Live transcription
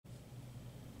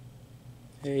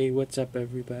Hey, what's up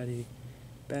everybody?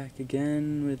 Back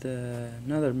again with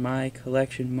another My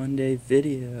Collection Monday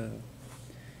video.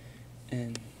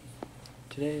 And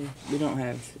today we don't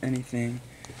have anything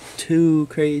too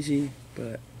crazy,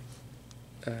 but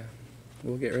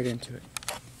we'll get right into it.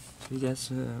 We got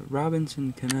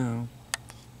Robinson Cano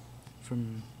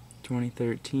from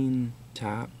 2013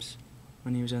 Topps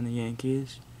when he was on the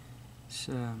Yankees. It's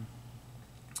on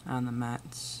the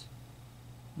Mets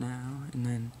now, and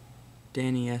then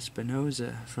Danny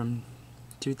Espinosa from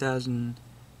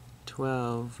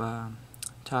 2012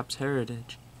 Topps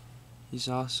Heritage. He's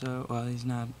also, well, he's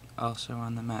not also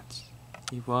on the Mets.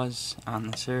 He was on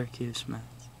the Syracuse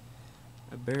Mets.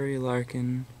 Barry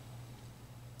Larkin.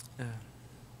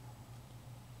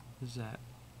 Is that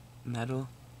metal?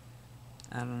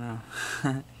 I don't know.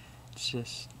 It's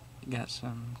just got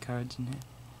some cards in here.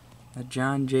 A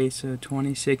John Jaso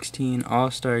 2016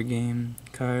 All-Star Game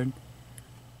card.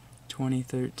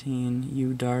 2013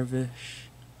 Yu Darvish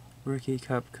Rookie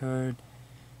Cup card.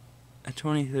 A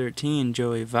 2013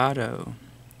 Joey Votto.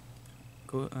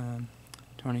 I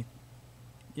already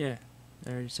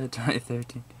said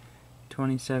 2013.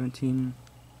 2017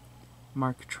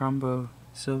 Mark Trumbo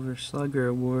Silver Slugger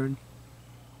Award.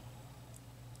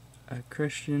 A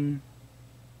Christian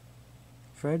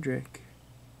Frederick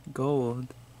Gold.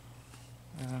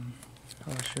 I'll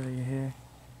show you here.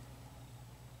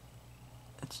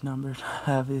 It's numbered,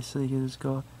 obviously, because it's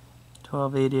gold.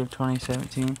 1280 of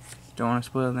 2017. Don't want to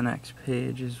spoil the next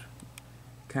page, is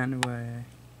kind of why I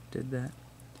did that.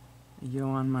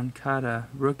 Yoan Moncada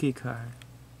rookie card.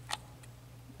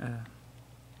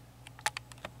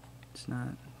 It's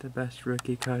not the best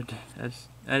rookie card. I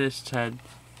just had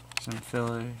some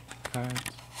filler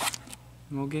cards.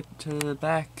 And we'll get to the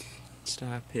back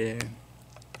stop here.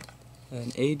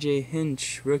 An AJ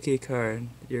Hinch rookie card.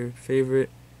 Your favorite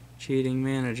cheating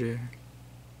manager.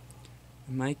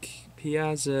 Mike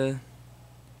Piazza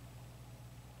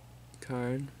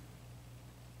card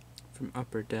from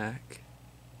Upper Deck.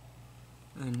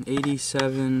 An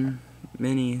 87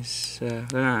 minis.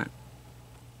 They're not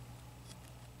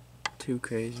too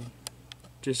crazy.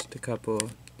 Just a couple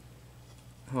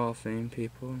Hall of Fame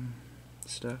people and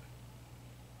stuff.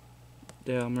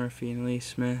 Dale Murphy and Lee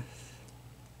Smith.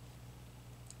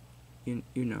 You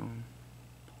know him.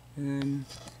 And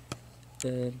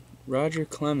then Roger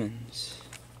Clemens,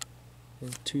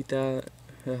 his 3000th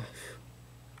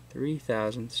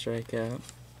strikeout.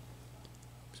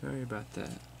 Sorry about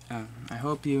that. I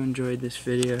hope you enjoyed this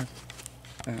video.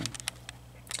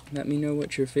 Let me know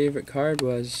what your favorite card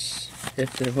was,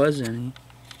 if there was any,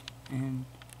 and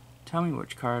tell me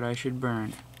which card I should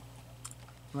burn.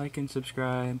 Like and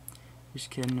subscribe.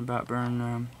 Just kidding about burning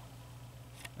them.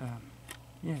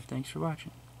 Yeah, thanks for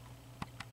watching.